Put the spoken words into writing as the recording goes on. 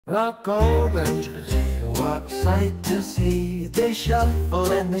Rocco and what a sight to see. They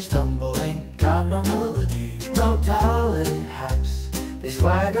shuffle and they stumble, ain't got no melody, no talent hacks. They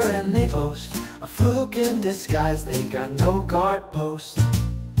swagger and they boast, a fluke in disguise, they got no guard post.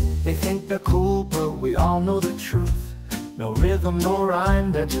 They think they're cool, but we all know the truth. No rhythm, no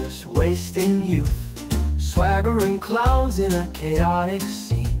rhyme, they're just wasting youth. Swaggering clowns in a chaotic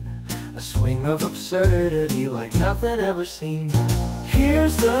scene, a swing of absurdity like nothing ever seen.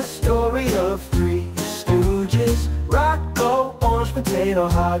 Here's the story of three stooges: Rocco, orange, potato,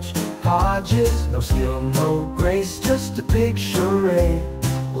 hodges. No skill, no grace, just a big charade,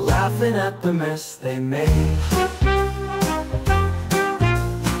 laughing at the mess they made.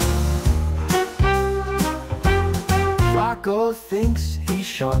 Rocco thinks he's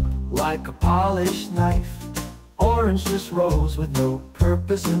sharp like a polished knife. Orange just rolls with no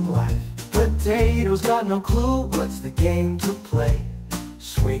purpose in life. Potato's got no clue what's the game to play,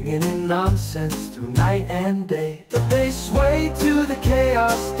 swinging in nonsense through night and day. But they sway to the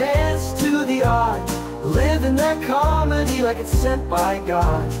chaos, dance to the art, living their comedy like it's sent by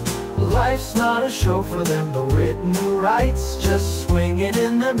God. Life's not a show for them, no written rights, just swinging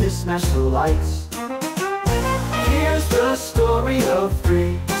in their mismatched lights. Here's the story of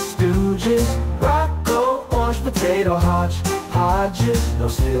three stooges: Rocco, orange, potato, hodges. No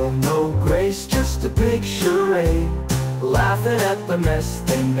skill, no grace, just a big charade, laughing at the mess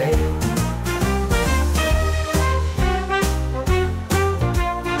they made.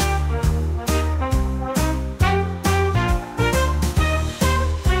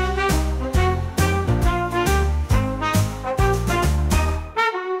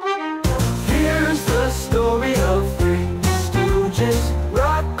 Here's the story of three stooges: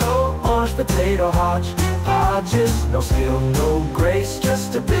 Rocco, orange, potato, hodges. No skill, no grace,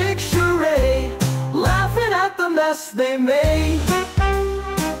 just a big charade, laughing at the mess they made.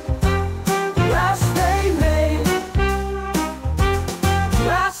 Mess they made.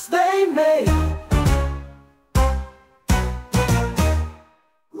 Mess they made.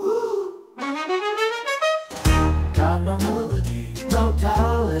 Got no melody, no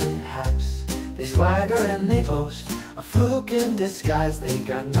talent hacks. They swagger and they boast, a fluke in disguise, they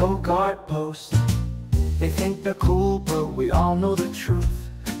got no guard post. They think they're cool, but we all know the truth.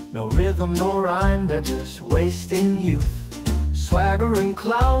 No rhythm, no rhyme, they're just wasting youth. Swaggering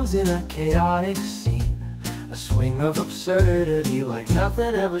clowns in a chaotic scene, a swing of absurdity like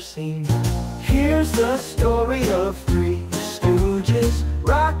nothing ever seen. Here's the story of three stooges: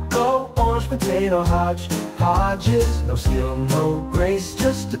 Rocco, orange, potato, hodges. No skill, no grace,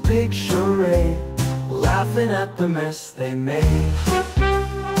 just a big charade, laughing at the mess they made.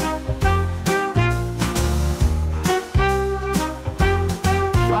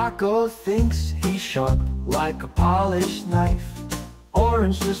 Rocco thinks he's sharp like a polished knife.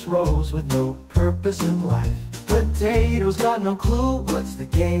 Orange just rolls with no purpose in life. Potato's got no clue what's the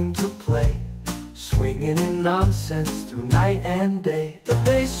game to play, swinging in nonsense through night and day. But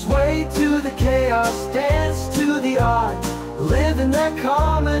they sway to the chaos, dance to the art, living their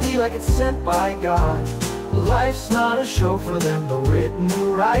comedy like it's sent by God. Life's not a show for them, no written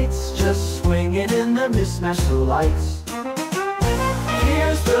rights, just swinging in their mismatched lights.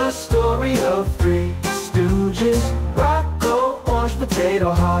 Here's the story of three stooges: Rocco, orange,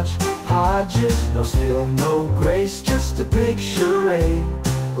 potato, hodges. No skill, no grace, just a big charade,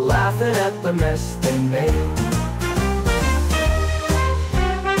 laughing at the mess they made.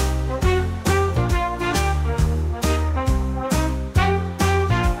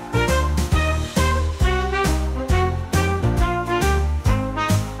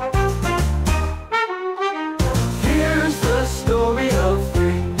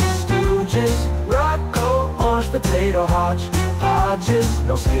 Potato, hodges.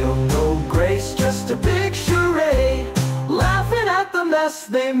 No skill, no grace, just a big charade, laughing at the mess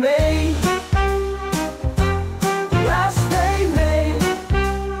they made.